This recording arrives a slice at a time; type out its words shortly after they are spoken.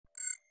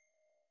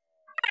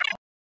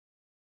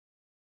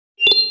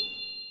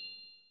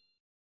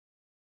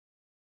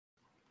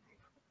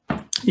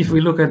If we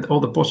look at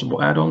all the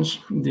possible add-ons,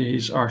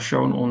 these are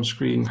shown on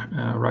screen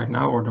right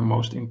now, or the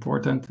most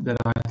important that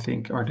I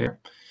think are there.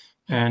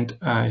 And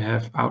I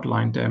have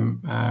outlined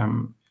them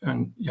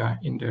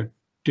in their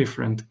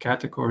different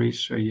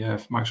categories. So you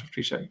have Microsoft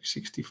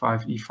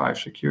 365 E5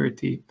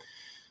 security.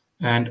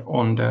 And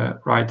on the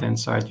right-hand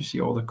side, you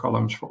see all the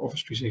columns for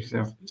Office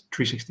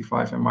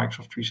 365 and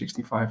Microsoft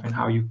 365 and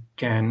how you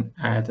can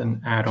add an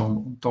add-on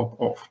on top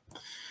of.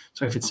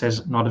 So if it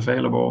says not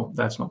available,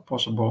 that's not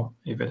possible.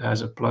 If it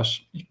has a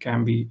plus, it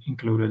can be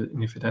included.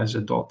 And if it has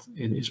a dot,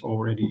 it is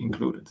already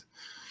included.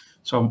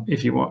 So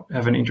if you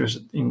have an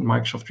interest in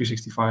Microsoft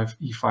 365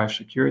 E5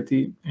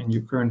 security and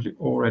you currently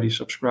already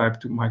subscribe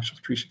to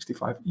Microsoft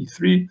 365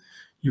 E3,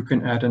 you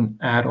can add an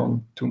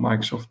add-on to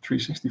Microsoft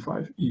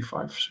 365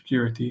 E5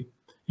 security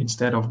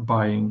instead of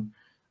buying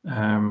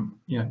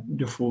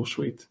the full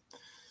suite.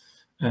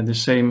 And the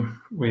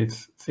same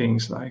with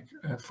things like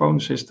a phone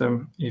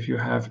system. If you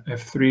have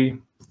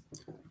F3,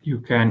 you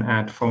can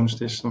add phone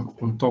system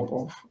on top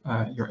of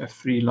your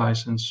F3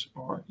 license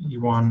or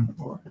E1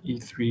 or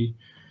E3.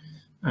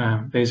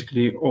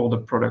 Basically, all the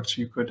products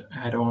you could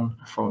add on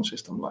a phone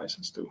system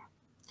license to.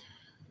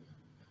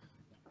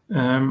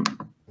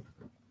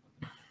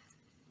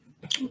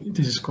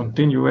 This is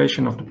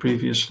continuation of the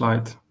previous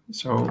slide.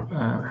 So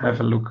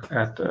have a look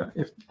at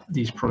if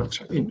these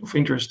products are of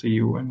interest to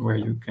you and where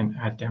you can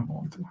add them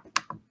onto.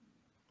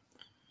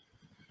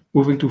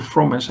 Moving to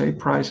FromSA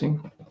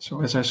pricing.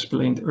 So as I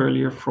explained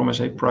earlier,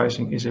 FromSA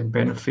pricing is a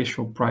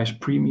beneficial price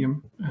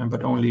premium,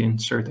 but only in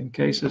certain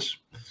cases.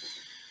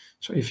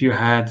 So if you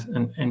had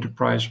an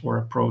enterprise or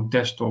a pro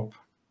desktop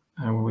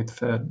with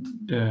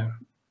the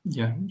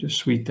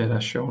suite that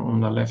is shown on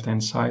the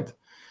left-hand side,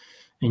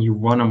 and you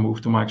want to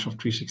move to Microsoft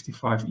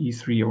 365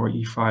 E3 or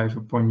E5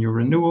 upon your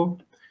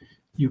renewal,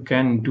 you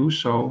can do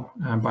so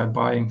by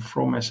buying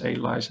FromSA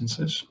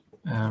licenses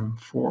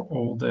for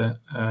all the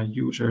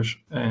users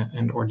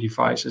and or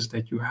devices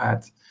that you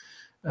had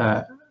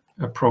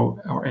a pro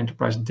or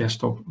enterprise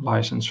desktop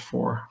license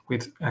for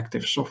with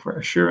active software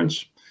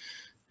assurance.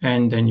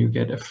 And then you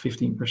get a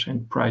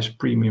 15% price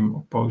premium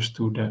opposed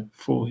to the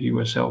full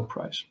USL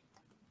price.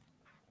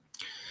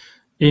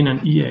 In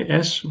an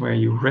EAS, where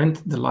you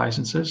rent the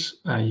licenses,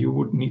 you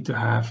would need to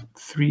have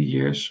 3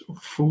 years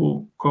of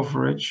full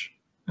coverage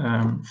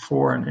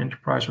for an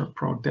enterprise or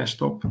pro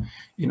desktop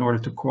in order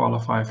to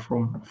qualify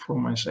from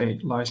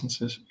FromSA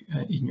licenses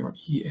in your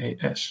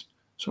EAS.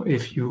 So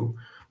if you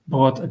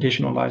bought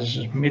additional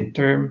licenses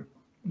midterm,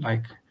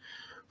 like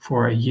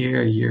for a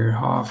year and a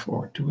half,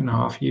 or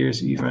 2.5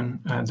 years even,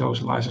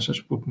 those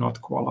licenses would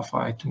not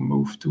qualify to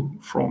move to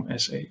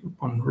FromSA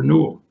upon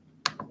renewal.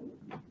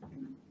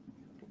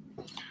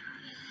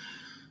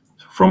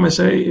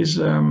 FromSA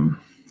is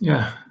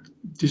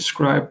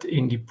described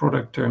in the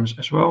product terms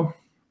as well.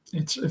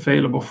 It's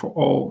available for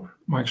all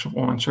Microsoft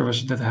Online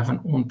services that have an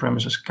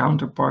on-premises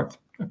counterpart.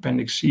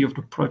 Appendix C of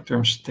the product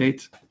terms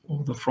state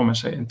all the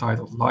FromSA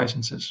entitled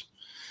licenses.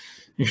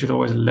 You should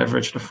always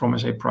leverage the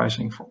FromSA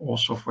pricing for all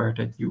software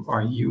that you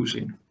are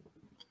using.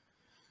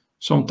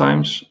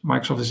 Sometimes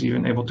Microsoft is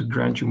even able to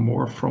grant you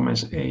more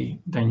FromSA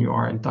than you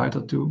are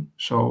entitled to.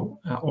 So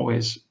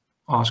always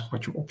ask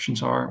what your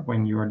options are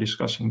when you are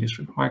discussing this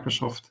with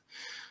Microsoft.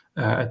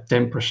 A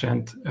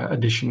 10%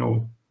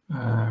 additional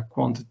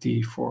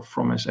quantity for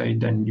FromSA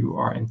than you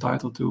are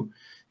entitled to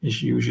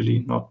is usually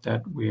not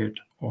that weird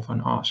of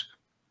an ask.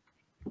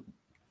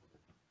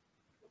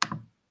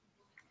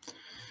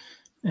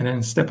 And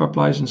then Stepup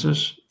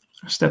licenses.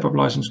 A Stepup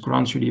license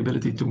grants you the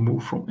ability to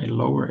move from a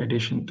lower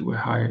edition to a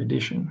higher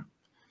edition.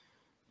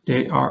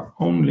 They are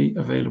only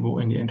available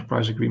in the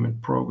Enterprise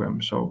Agreement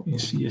program. So in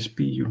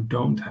CSP, you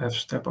don't have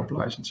Stepup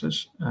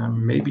licenses.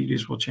 Maybe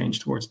this will change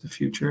towards the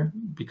future,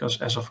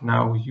 because as of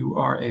now, you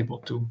are able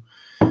to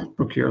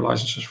procure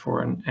licenses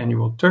for an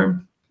annual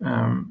term.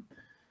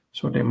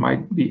 So they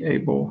might be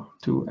able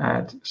to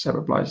add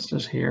Stepup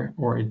licenses here,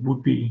 or it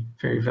would be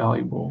very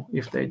valuable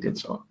if they did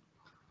so.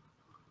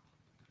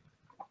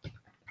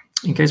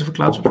 In case of a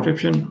cloud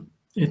subscription,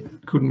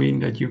 it could mean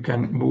that you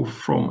can move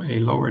from a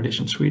lower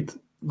edition suite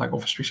like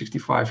Office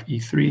 365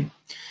 E3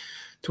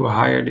 to a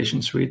higher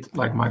edition suite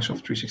like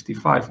Microsoft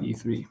 365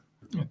 E3.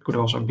 It could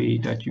also be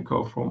that you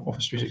go from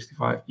Office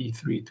 365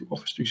 E3 to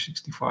Office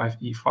 365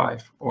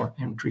 E5 or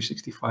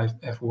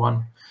M365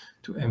 F1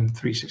 to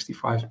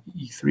M365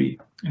 E3,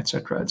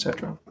 etc.,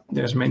 etc.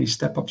 There's many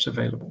step-ups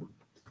available.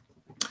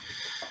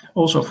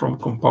 Also from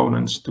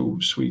components to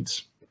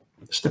suites.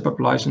 Stepup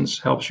license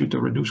helps you to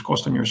reduce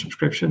cost on your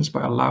subscriptions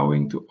by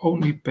allowing to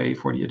only pay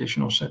for the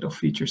additional set of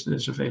features that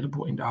is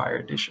available in the higher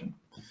edition.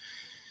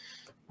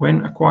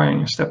 When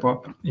acquiring a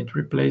Stepup, it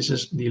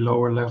replaces the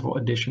lower level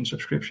edition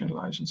subscription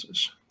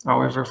licenses.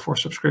 However, for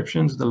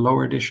subscriptions, the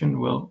lower edition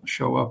will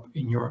show up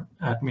in your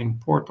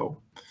admin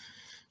portal.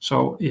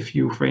 So if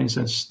you, for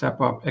instance,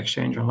 Stepup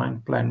Exchange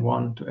Online Plan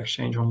 1 to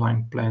Exchange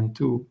Online Plan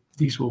 2,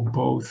 these will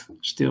both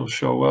still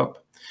show up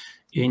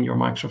in your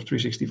Microsoft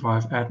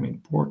 365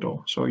 admin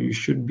portal. So you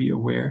should be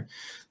aware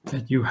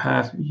that you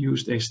have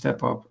used a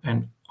Stepup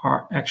and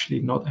are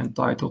actually not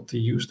entitled to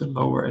use the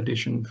lower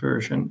edition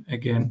version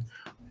again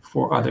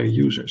for other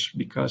users,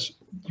 because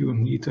you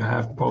need to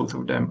have both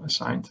of them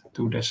assigned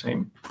to the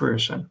same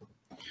person.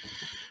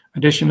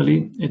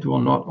 Additionally, it will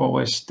not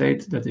always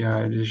state that the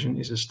higher edition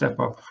is a step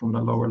up from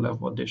the lower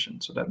level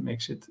edition, so that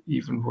makes it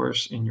even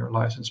worse in your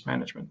license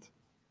management.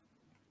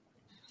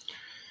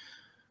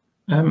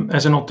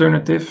 As an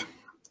alternative,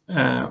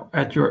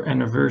 at your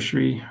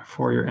anniversary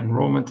for your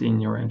enrollment in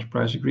your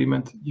enterprise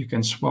agreement, you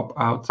can swap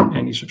out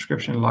any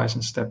subscription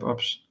license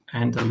step-ups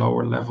and the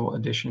lower level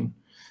edition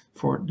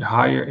for the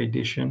higher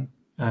edition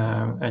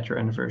at your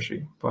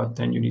anniversary. But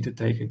then you need to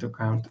take into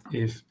account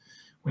if,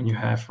 when you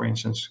have, for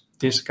instance,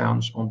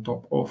 discounts on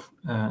top of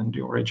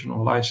the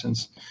original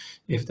license,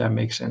 if that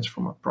makes sense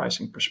from a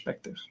pricing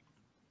perspective.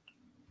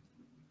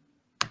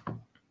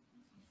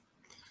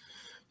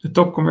 The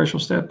top commercial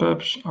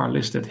step-ups are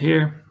listed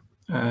here.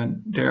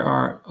 There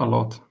are a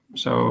lot.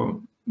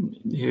 So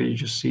here you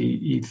just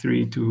see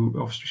E3 to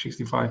Office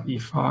 365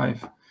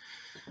 E5,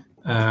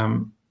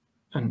 and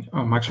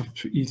Microsoft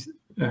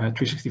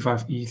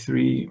 365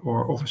 E3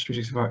 or Office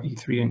 365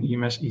 E3 and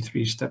EMS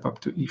E3 step up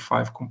to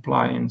E5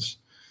 compliance.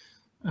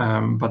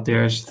 But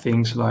there's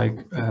things like,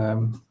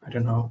 I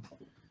don't know,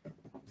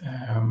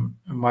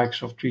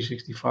 Microsoft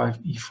 365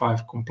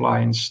 E5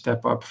 compliance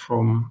step up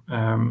from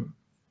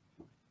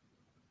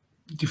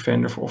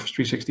Defender for Office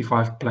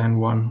 365 Plan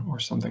 1 or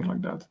something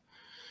like that.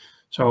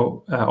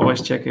 So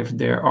always check if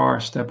there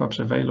are step-ups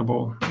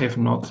available. If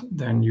not,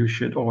 then you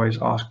should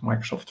always ask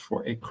Microsoft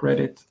for a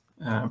credit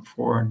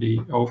for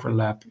the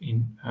overlap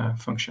in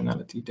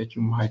functionality that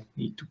you might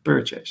need to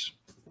purchase.